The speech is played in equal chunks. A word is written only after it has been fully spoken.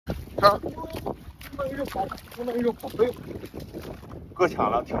看，那一个跑，那一个跑，哎呦，搁浅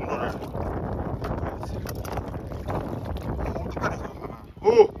了，挺不住人。哦，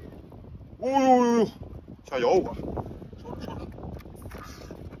哦呦呦，想咬我！收着收着，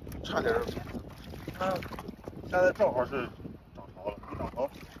差点儿。看，现在正好是涨潮了，一涨潮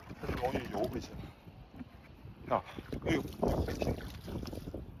它就容易游回去。看，哎呦，还挺。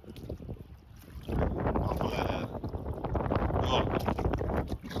拿出来，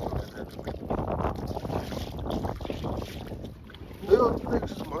哎呦，那个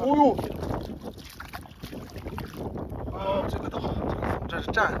是什么？哦呦！啊，这个大，这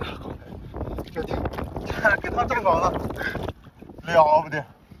是站的，这给他站岗了，了不得！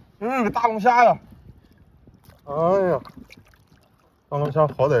个大龙虾呀！哎呀，大龙虾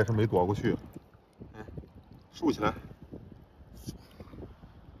好歹是没躲过去，竖起来。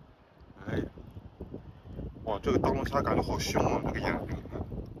哎呀，哇，这个大龙虾感觉好凶啊，这个眼睛。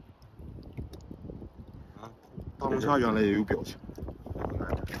啊，大龙虾原来也有表情。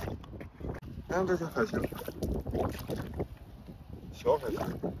看这些海星，小海星，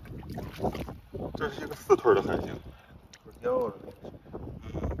这是一个4腿的海星，不掉了，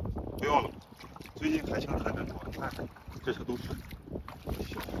不要了。最近海星很多，看这些都是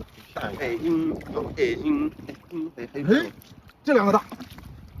小海星，有海星，哎，这两个大，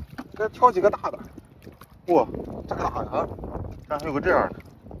该挑几个大的。哇，这个大啊，但还有个这样的。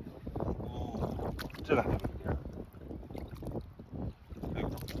哦，这俩还有这样。哎呦，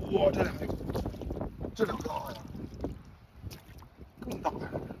哇，这俩还有。这两个大呀，更大呀！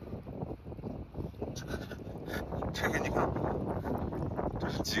这个你看，这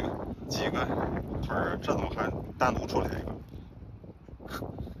是几个腿儿，这怎么还单独出来一个？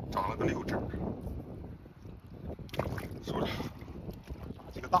长了个6指。收着，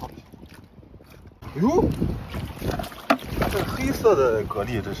打几个大的。哎呦，这黑色的蛤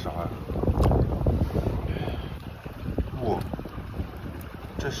蜊这是啥呀？哇，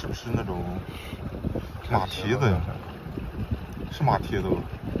这是不是那种？马蹄子呀，是马蹄子吧？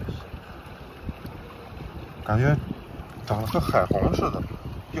感觉长得和海虹似的，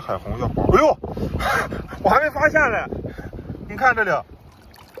比海虹要薄。哎呦，我还没发现嘞！你看这里，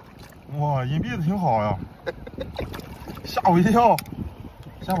哇，隐蔽的挺好呀，吓我一跳。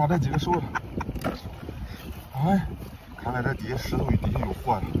先把这几个收了。哎，看来这底下石头底下有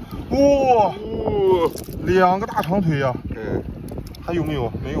货呀。哇，2个大长腿呀。还有没有？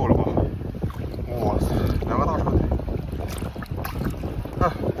没有了吧？哇塞，2个大长腿！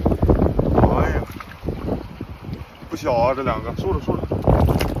哎呀，不小啊，这2个，收着收着。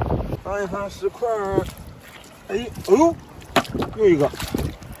翻一翻石块儿，哎，哦呦，又一个！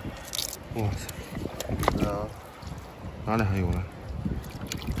哇塞，哪里还有呢？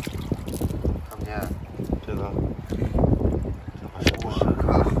看不见。这个，这还是不是？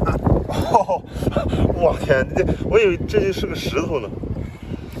哦，我天，我以为这就是个石头呢。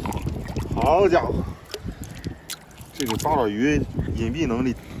好家伙，这个八爪鱼隐蔽能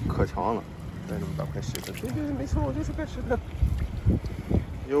力可强了。带这么大块石头，对，没错，我就是块石头。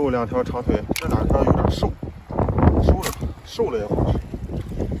又2条长腿，这2条有点瘦，瘦了也好吃。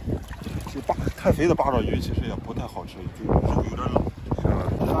这太肥的八爪鱼其实也不太好吃，就肉有点老，是吧？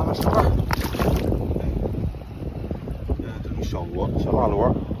看看石块，这种小大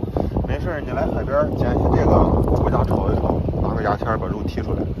螺，没事你来海边捡些这个，回家炒一炒，拿个牙签把肉剔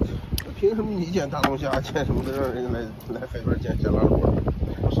出来。凭什么你捡大龙虾，捡什么的让人来海边捡小大螺？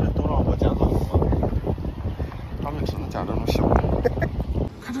不是，都让我捡大龙虾，他们只能捡这种小的。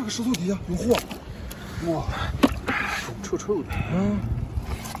看这个石头底下有货，哇，臭臭的。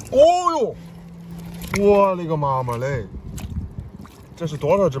哦呦，我勒个妈妈嘞！这是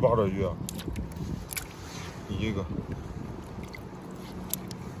多少只八爪鱼啊？1个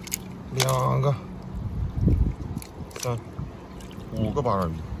，2个，3、5个八爪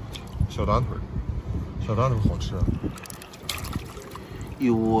鱼，小短腿，小短腿好吃啊。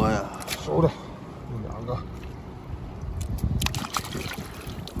有窝呀，收着，有2个。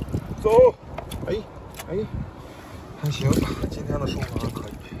走，哎，还行，今天的收获还可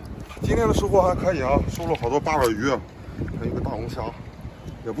以。今天的收获还可以啊，收了好多八爪鱼，还有一个大龙虾，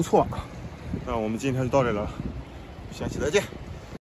也不错。那我们今天就到这里了，下期再见。